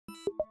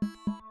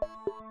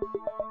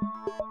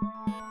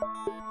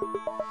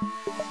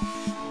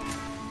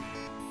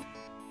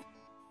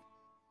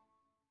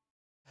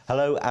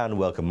Hello and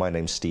welcome. My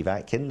name's Steve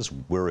Atkins.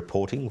 We're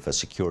reporting for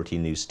Security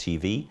News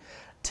TV.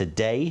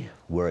 Today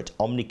we're at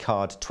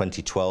Omnicard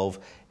 2012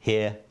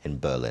 here in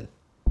Berlin.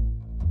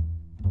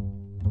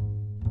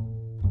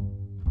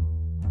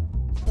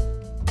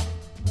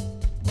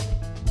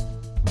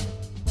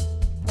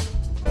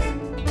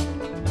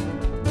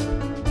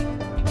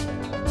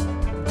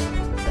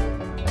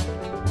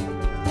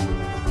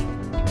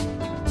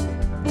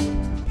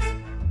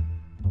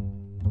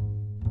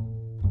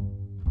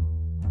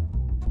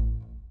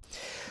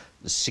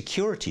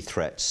 Security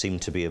threats seem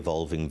to be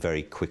evolving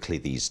very quickly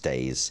these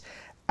days,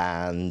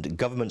 and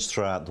governments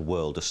throughout the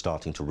world are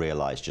starting to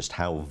realize just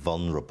how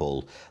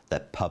vulnerable their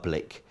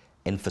public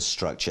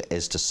infrastructure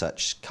is to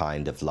such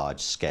kind of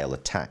large-scale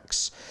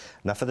attacks.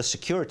 Now, for the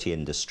security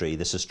industry,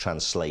 this has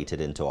translated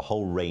into a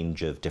whole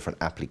range of different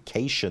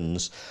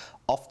applications,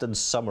 often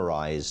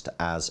summarized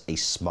as a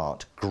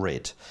smart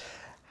grid.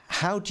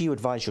 How do you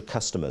advise your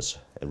customers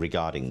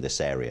regarding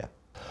this area?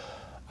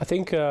 I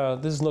think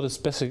this is not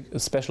a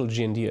special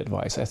G&D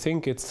advice. I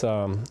think it's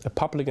a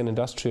public and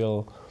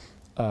industrial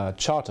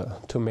charter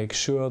to make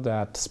sure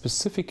that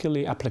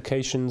specifically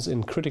applications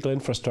in critical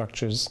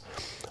infrastructures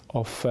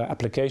of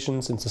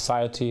applications in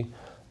society,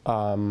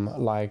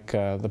 like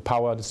the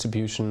power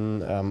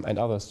distribution and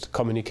others,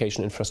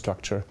 communication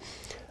infrastructure,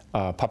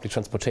 public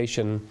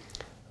transportation,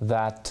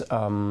 that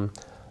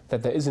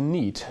there is a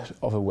need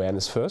of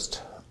awareness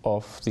first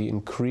of the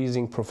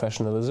increasing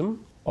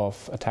professionalism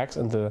of attacks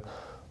and the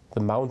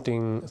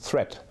mounting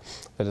threat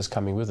that is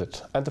coming with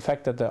it, and the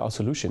fact that there are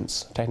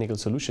solutions, technical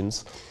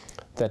solutions,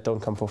 that don't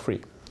come for free.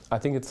 I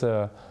think it's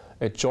a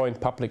joint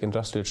public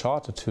industrial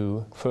charter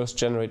to first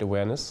generate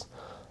awareness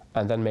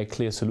and then make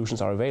clear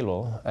solutions are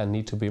available and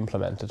need to be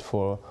implemented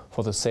for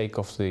the sake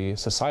of the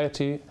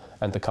society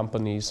and the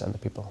companies and the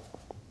people.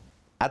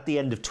 At the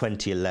end of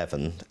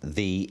 2011,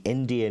 the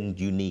Indian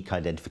Unique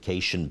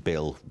Identification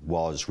Bill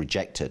was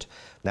rejected.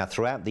 Now,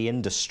 throughout the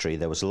industry,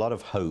 there was a lot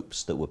of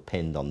hopes that were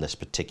pinned on this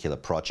particular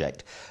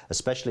project,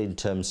 especially in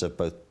terms of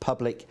both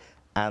public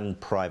and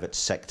private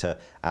sector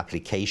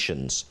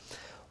applications.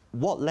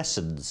 What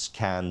lessons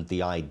can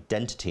the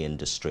identity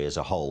industry as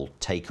a whole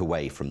take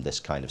away from this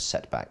kind of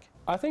setback?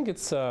 I think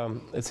it's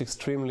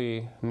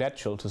extremely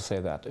natural to say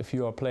that. If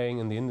you are playing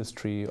in the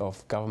industry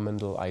of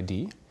governmental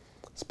ID,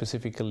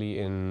 specifically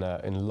in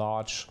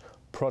large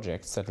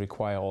projects that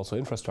require also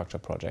infrastructure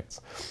projects,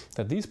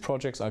 that these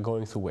projects are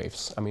going through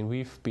waves. I mean,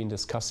 we've been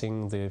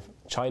discussing the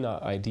China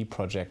ID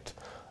project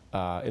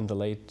in the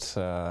late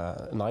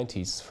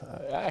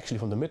 90s, actually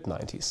from the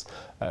mid-90s,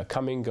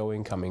 coming,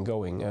 going, coming,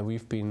 going. And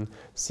we've been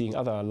seeing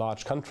other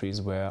large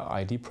countries where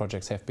ID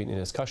projects have been in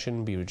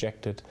discussion, be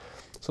rejected.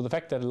 So the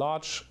fact that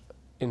large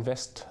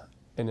invest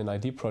in an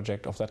ID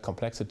project of that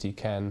complexity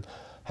can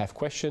have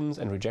questions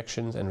and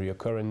rejections and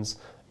reoccurrence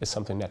is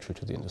something natural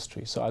to the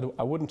industry. So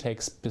I wouldn't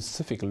take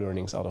specific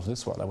learnings out of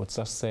this one. I would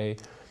just say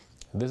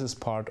this is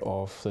part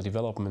of the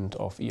development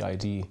of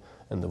EID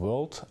in the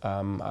world.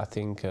 I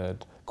think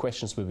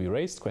questions will be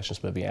raised,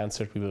 questions will be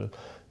answered. We will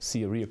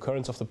see a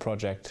reoccurrence of the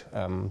project.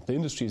 The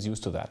industry is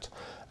used to that.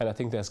 And I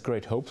think there's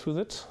great hopes with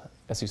it,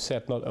 as you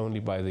said, not only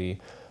by the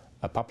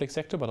public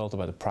sector, but also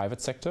by the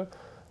private sector,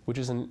 which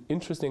is an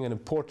interesting and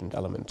important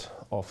element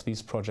of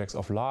these projects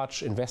of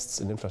large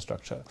invests in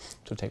infrastructure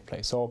to take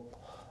place. So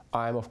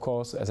I'm, of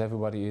course, as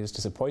everybody is,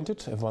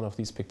 disappointed if one of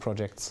these big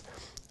projects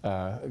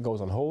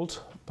goes on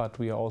hold, but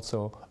we are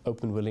also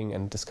open, willing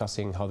and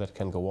discussing how that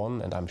can go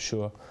on, and I'm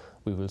sure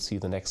we will see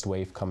the next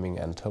wave coming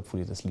and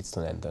hopefully this leads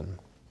to an end then.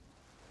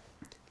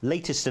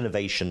 Latest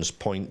innovations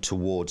point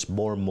towards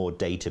more and more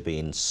data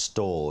being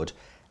stored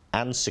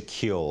and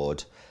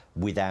secured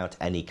without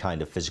any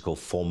kind of physical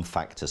form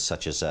factor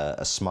such as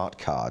a smart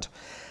card.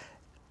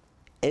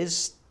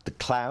 Is the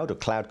cloud or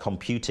cloud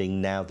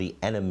computing now the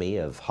enemy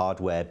of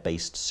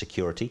hardware-based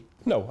security?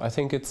 No, I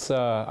think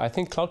I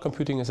think cloud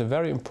computing is a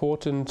very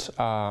important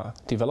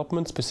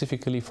development,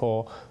 specifically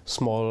for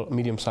small,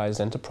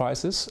 medium-sized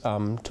enterprises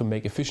to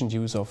make efficient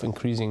use of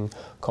increasing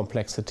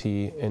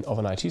complexity of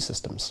an IT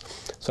systems.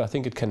 So I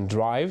think it can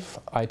drive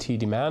IT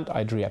demand,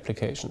 IT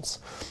applications.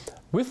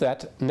 With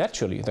that,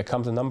 naturally, there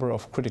comes a number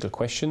of critical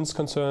questions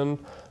concern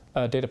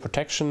data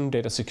protection,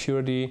 data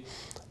security,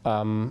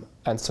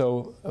 and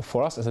so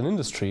for us as an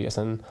industry, as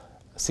a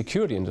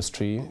security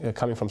industry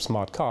coming from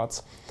smart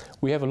cards,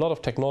 we have a lot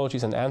of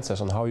technologies and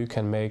answers on how you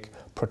can make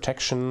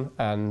protection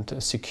and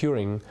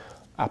securing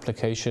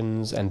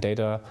applications and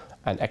data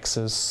and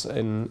access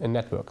in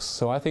networks.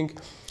 So I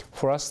think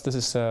for us this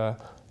is a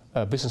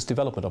business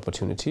development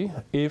opportunity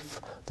if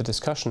the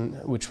discussion,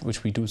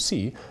 which we do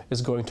see, is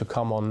going to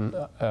come on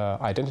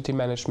identity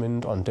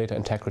management, on data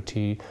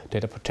integrity,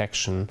 data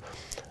protection.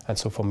 And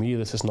so for me,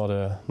 this is not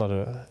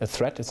a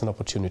threat, it's an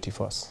opportunity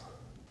for us.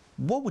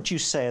 What would you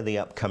say are the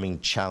upcoming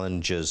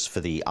challenges for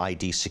the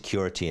ID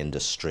security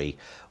industry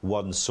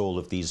once all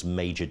of these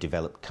major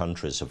developed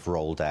countries have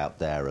rolled out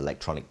their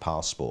electronic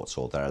passports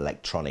or their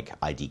electronic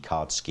ID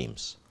card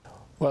schemes?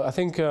 Well, I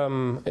think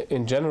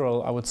in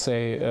general, I would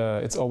say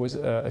it's always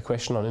a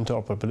question on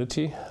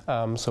interoperability.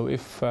 So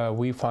if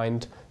we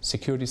find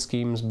security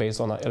schemes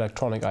based on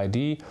electronic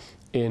ID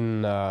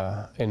in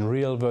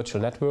real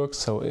virtual networks,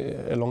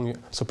 so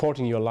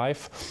supporting your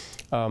life,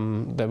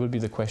 there will be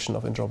the question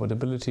of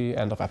interoperability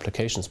and of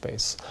application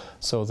space.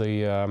 So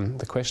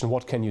the question,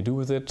 what can you do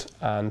with it,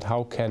 and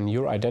how can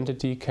your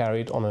identity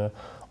carried on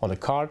a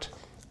card,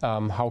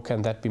 how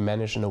can that be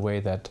managed in a way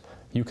that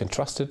you can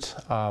trust it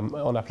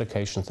on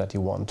applications that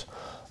you want?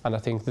 And I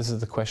think this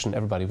is the question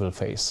everybody will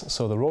face.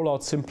 So the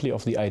rollout simply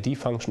of the ID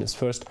function is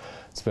first.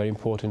 It's very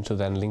important to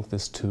then link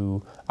this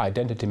to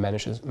identity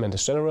management in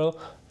general.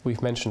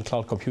 We've mentioned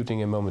cloud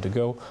computing a moment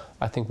ago.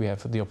 I think we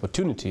have the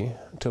opportunity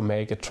to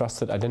make a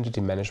trusted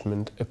identity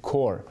management a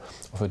core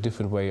of a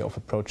different way of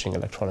approaching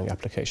electronic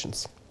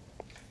applications.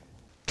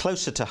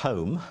 Closer to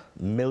home,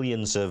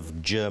 millions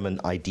of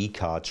German ID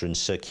cards are in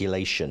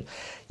circulation.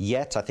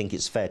 Yet, I think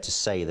it's fair to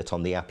say that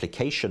on the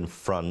application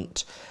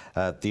front,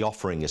 the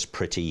offering is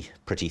pretty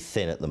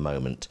thin at the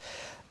moment.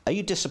 Are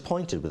you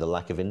disappointed with the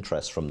lack of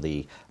interest from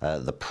the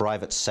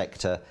private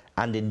sector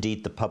and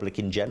indeed the public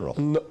in general?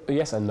 No,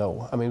 yes and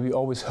no. I mean, we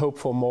always hope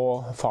for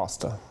more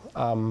faster.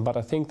 But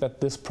I think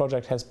that this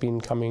project has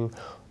been coming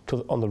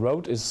on the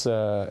road, is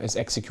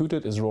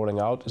executed, is rolling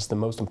out, is the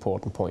most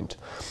important point.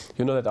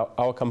 You know that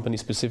our company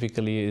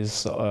specifically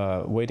is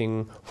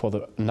waiting for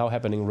the now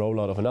happening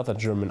rollout of another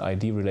German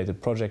ID-related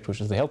project,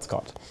 which is the health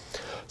card.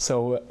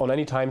 So on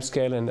any time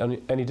scale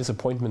and any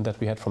disappointment that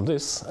we had from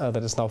this,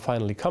 that is now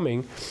finally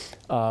coming,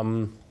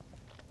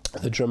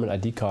 the German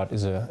ID card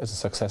is a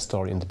success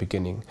story in the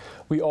beginning.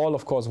 We all,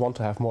 of course, want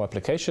to have more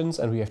applications,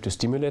 and we have to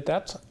stimulate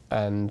that.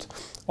 And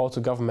also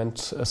government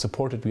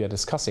supported, we are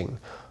discussing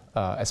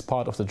as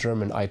part of the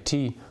German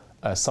IT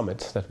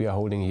summit that we are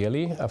holding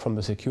yearly from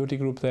the security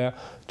group there,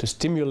 to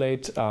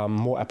stimulate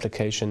more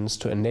applications,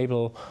 to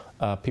enable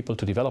people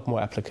to develop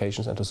more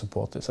applications and to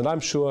support this. And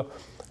I'm sure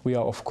we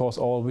are, of course,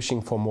 all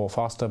wishing for more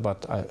faster,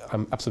 but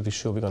I'm absolutely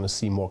sure we're going to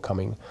see more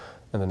coming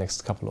in the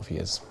next couple of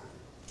years.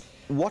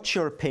 What's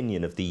your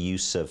opinion of the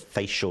use of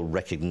facial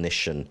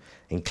recognition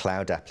in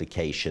cloud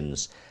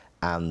applications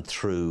and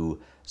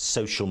through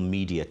social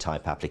media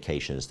type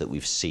applications that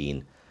we've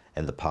seen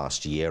in the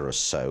past year or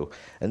so?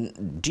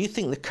 And do you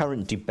think the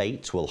current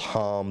debate will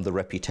harm the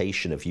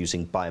reputation of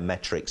using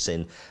biometrics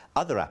in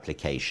other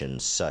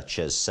applications, such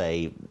as,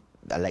 say,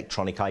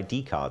 electronic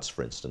ID cards,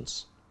 for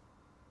instance?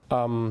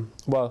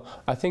 Well,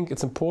 I think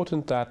it's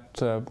important that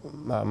to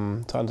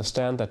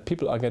understand that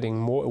people are getting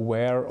more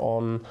aware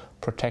on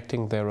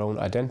protecting their own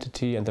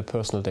identity and their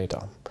personal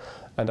data.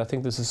 And I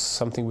think this is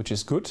something which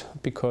is good,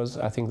 because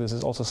I think this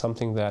is also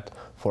something that,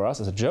 for us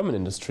as a German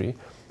industry,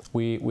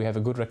 we have a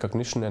good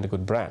recognition and a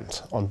good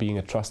brand on being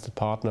a trusted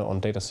partner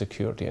on data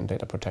security and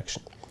data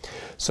protection.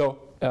 So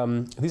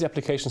these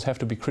applications have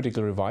to be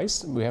critically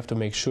revised. We have to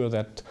make sure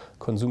that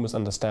consumers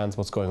understand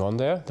what's going on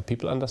there, the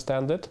people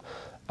understand it,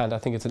 and I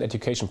think it's an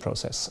education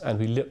process. And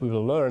we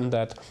will learn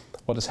that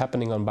what is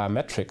happening on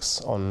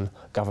biometrics, on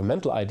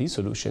governmental ID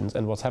solutions,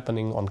 and what's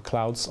happening on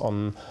clouds,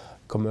 on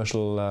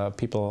commercial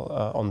people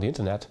on the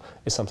internet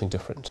is something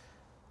different.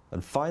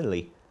 And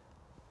finally,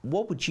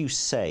 what would you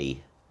say,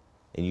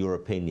 in your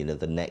opinion, are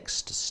the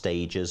next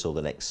stages or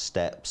the next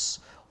steps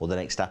or the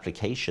next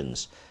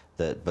applications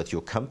that both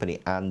your company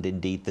and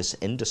indeed this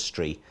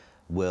industry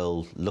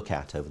will look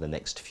at over the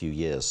next few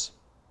years?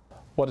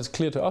 What is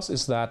clear to us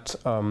is that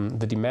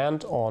the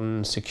demand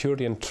on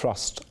security and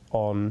trust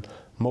on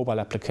mobile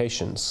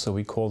applications, so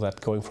we call that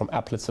going from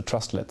applets to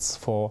trustlets,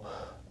 for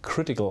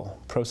critical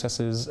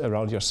processes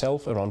around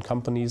yourself, around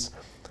companies,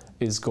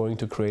 is going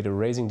to create a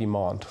rising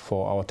demand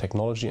for our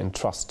technology and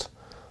trust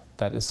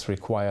that is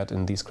required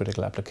in these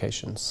critical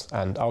applications.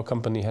 And our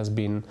company has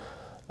been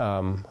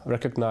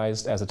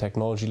recognized as a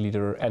technology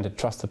leader and a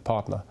trusted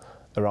partner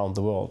around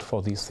the world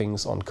for these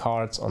things on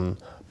cards, on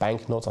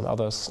banknotes, on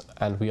others.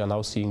 And we are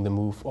now seeing the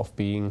move of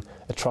being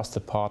a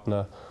trusted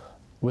partner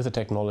with the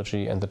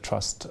technology and the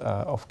trust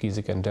of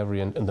Giesecke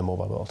Devrient in the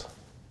mobile world.